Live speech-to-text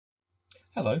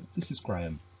Hello, this is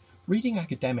Graham. Reading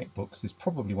academic books is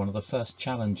probably one of the first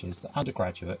challenges that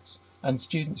undergraduates and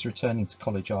students returning to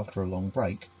college after a long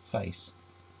break face.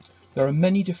 There are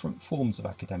many different forms of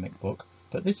academic book,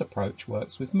 but this approach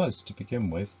works with most to begin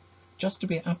with. Just to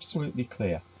be absolutely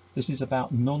clear, this is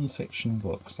about non-fiction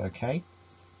books, okay?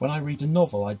 When I read a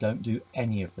novel, I don't do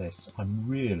any of this. I'm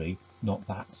really not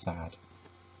that sad.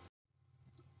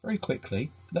 Very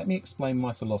quickly, let me explain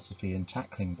my philosophy in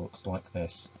tackling books like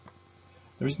this.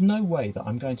 There is no way that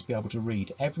I'm going to be able to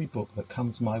read every book that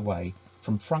comes my way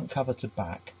from front cover to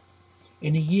back.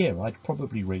 In a year, I'd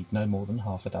probably read no more than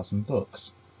half a dozen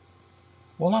books.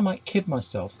 While I might kid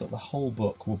myself that the whole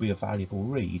book will be a valuable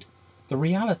read, the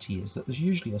reality is that there's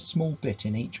usually a small bit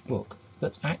in each book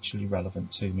that's actually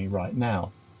relevant to me right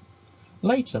now.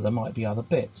 Later there might be other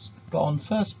bits, but on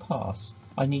first pass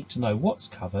I need to know what's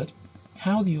covered,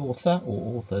 how the author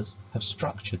or authors have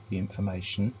structured the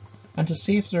information, and to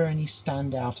see if there are any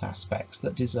standout aspects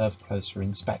that deserve closer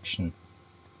inspection.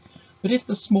 But if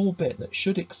the small bit that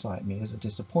should excite me is a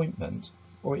disappointment,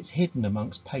 or it's hidden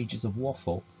amongst pages of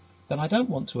waffle, then I don't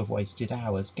want to have wasted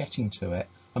hours getting to it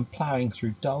and ploughing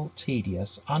through dull,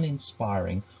 tedious,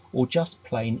 uninspiring, or just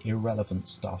plain irrelevant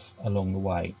stuff along the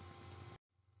way.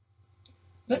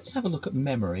 Let's have a look at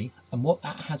memory and what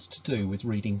that has to do with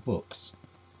reading books.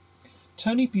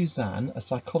 Tony Buzan, a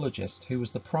psychologist who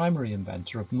was the primary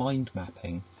inventor of mind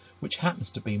mapping, which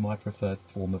happens to be my preferred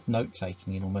form of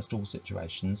note-taking in almost all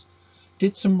situations,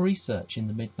 did some research in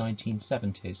the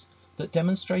mid-1970s that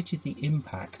demonstrated the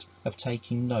impact of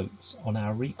taking notes on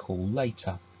our recall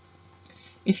later.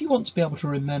 If you want to be able to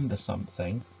remember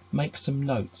something, make some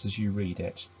notes as you read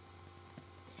it.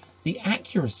 The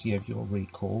accuracy of your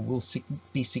recall will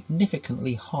be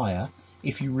significantly higher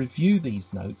if you review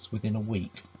these notes within a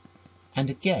week. And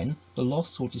again, the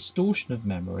loss or distortion of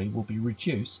memory will be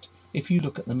reduced if you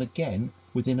look at them again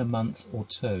within a month or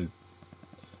two.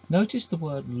 Notice the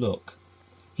word look.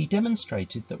 He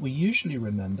demonstrated that we usually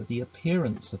remember the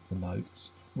appearance of the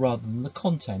notes rather than the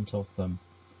content of them.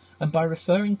 And by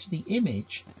referring to the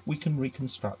image, we can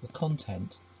reconstruct the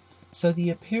content. So the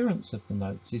appearance of the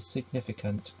notes is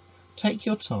significant. Take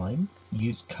your time,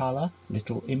 use colour,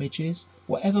 little images,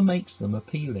 whatever makes them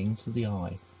appealing to the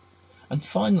eye. And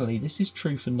finally, this is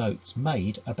true for notes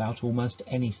made about almost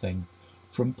anything,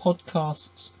 from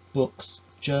podcasts, books,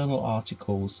 journal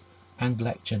articles, and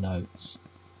lecture notes.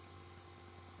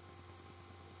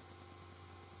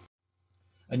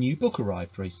 A new book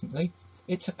arrived recently.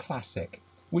 It's a classic,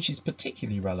 which is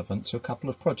particularly relevant to a couple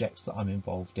of projects that I'm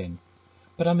involved in.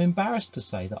 But I'm embarrassed to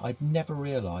say that I'd never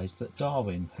realised that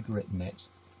Darwin had written it.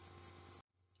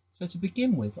 So to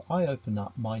begin with, I open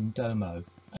up Mindomo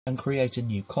and create a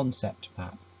new concept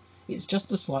map. It's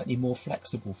just a slightly more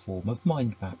flexible form of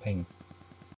mind mapping.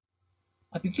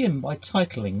 I begin by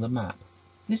titling the map.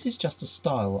 This is just a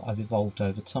style I've evolved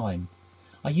over time.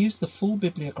 I use the full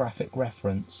bibliographic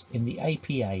reference in the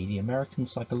APA, the American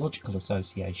Psychological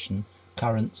Association,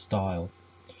 current style,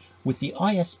 with the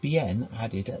ISBN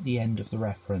added at the end of the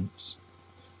reference.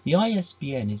 The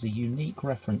ISBN is a unique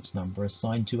reference number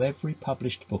assigned to every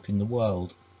published book in the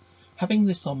world. Having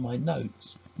this on my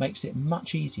notes makes it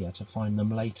much easier to find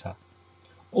them later.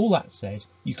 All that said,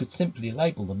 you could simply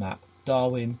label the map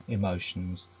Darwin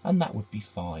Emotions, and that would be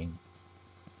fine.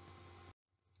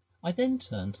 I then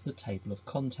turn to the table of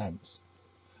contents.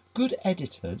 Good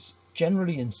editors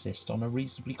generally insist on a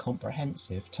reasonably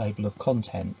comprehensive table of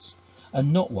contents,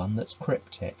 and not one that's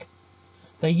cryptic.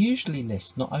 They usually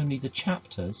list not only the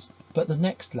chapters, but the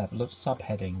next level of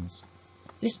subheadings.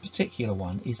 This particular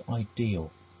one is ideal.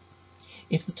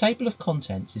 If the table of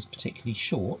contents is particularly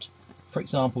short, for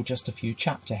example just a few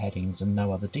chapter headings and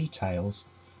no other details,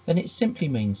 then it simply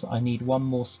means that I need one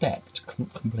more step to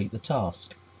complete the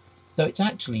task, though it's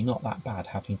actually not that bad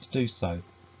having to do so.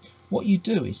 What you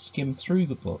do is skim through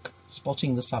the book,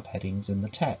 spotting the subheadings in the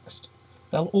text.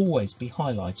 They'll always be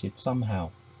highlighted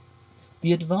somehow.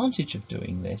 The advantage of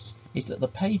doing this is that the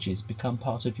pages become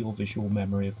part of your visual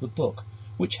memory of the book,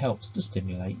 which helps to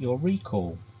stimulate your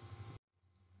recall.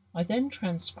 I then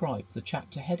transcribe the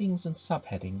chapter headings and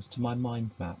subheadings to my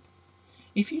mind map.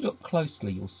 If you look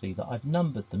closely, you'll see that I've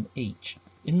numbered them each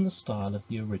in the style of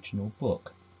the original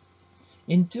book.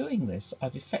 In doing this,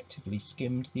 I've effectively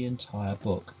skimmed the entire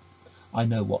book. I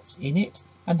know what's in it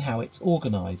and how it's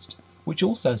organised, which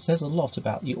also says a lot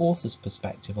about the author's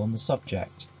perspective on the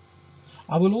subject.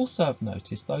 I will also have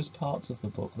noticed those parts of the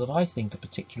book that I think are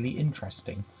particularly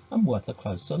interesting and worth a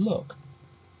closer look.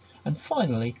 And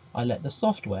finally, I let the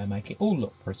software make it all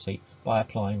look pretty by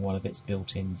applying one of its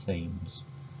built-in themes.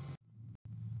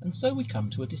 And so we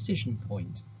come to a decision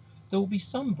point. There will be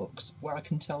some books where I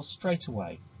can tell straight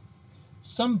away.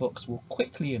 Some books will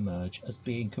quickly emerge as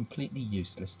being completely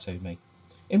useless to me,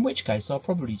 in which case I'll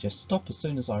probably just stop as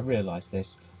soon as I realise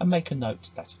this and make a note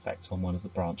to that effect on one of the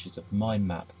branches of the mind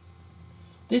map.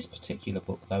 This particular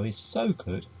book though is so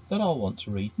good that I'll want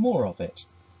to read more of it.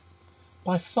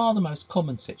 By far the most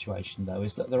common situation though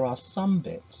is that there are some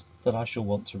bits that I shall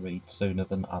want to read sooner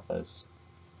than others.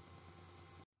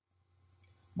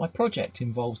 My project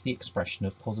involves the expression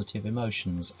of positive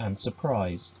emotions and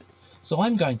surprise, so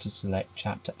I'm going to select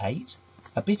chapter 8,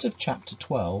 a bit of chapter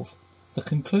 12, the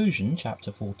conclusion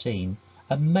chapter 14,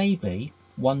 and maybe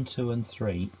 1, 2 and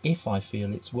 3 if I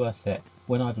feel it's worth it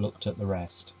when I've looked at the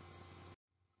rest.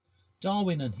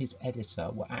 Darwin and his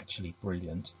editor were actually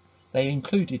brilliant. They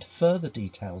included further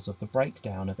details of the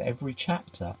breakdown of every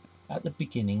chapter at the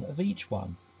beginning of each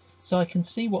one, so I can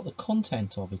see what the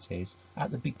content of it is at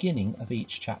the beginning of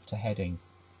each chapter heading.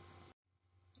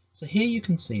 So here you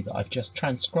can see that I've just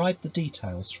transcribed the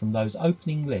details from those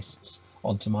opening lists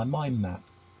onto my mind map.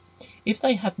 If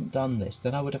they hadn't done this,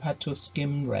 then I would have had to have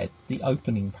skimmed read the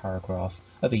opening paragraph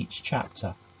of each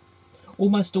chapter.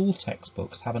 Almost all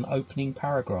textbooks have an opening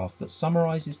paragraph that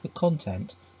summarises the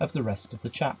content of the rest of the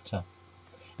chapter.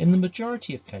 In the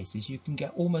majority of cases you can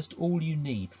get almost all you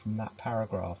need from that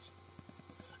paragraph.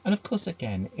 And of course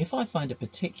again, if I find a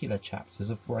particular chapter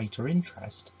of greater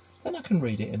interest, then I can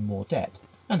read it in more depth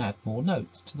and add more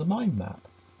notes to the mind map.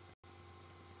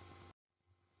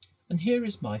 And here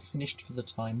is my finished for the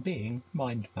time being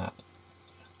mind map.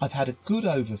 I've had a good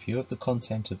overview of the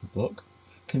content of the book,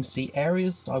 can see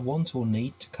areas that I want or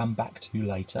need to come back to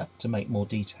later to make more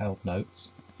detailed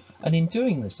notes, and in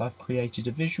doing this I've created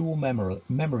a visual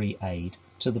memory aid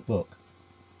to the book.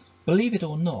 Believe it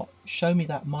or not, show me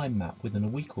that mind map within a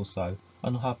week or so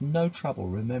and I'll have no trouble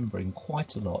remembering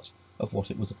quite a lot of what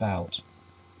it was about.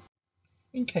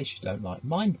 In case you don't like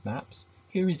mind maps,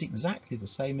 here is exactly the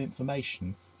same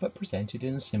information but presented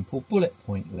in a simple bullet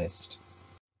point list.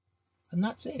 And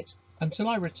that's it. Until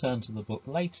I return to the book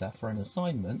later for an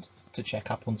assignment, to check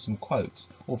up on some quotes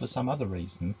or for some other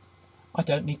reason, I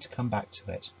don't need to come back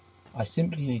to it. I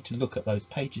simply need to look at those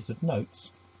pages of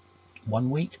notes 1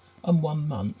 week and 1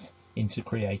 month into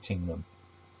creating them.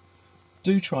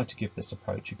 Do try to give this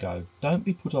approach a go. Don't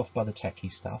be put off by the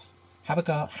techie stuff. Have a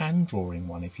go at hand drawing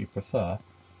one if you prefer.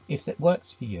 If it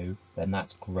works for you, then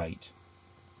that's great.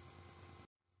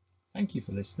 Thank you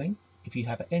for listening. If you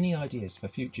have any ideas for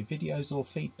future videos or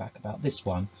feedback about this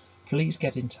one, please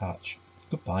get in touch.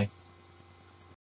 Goodbye.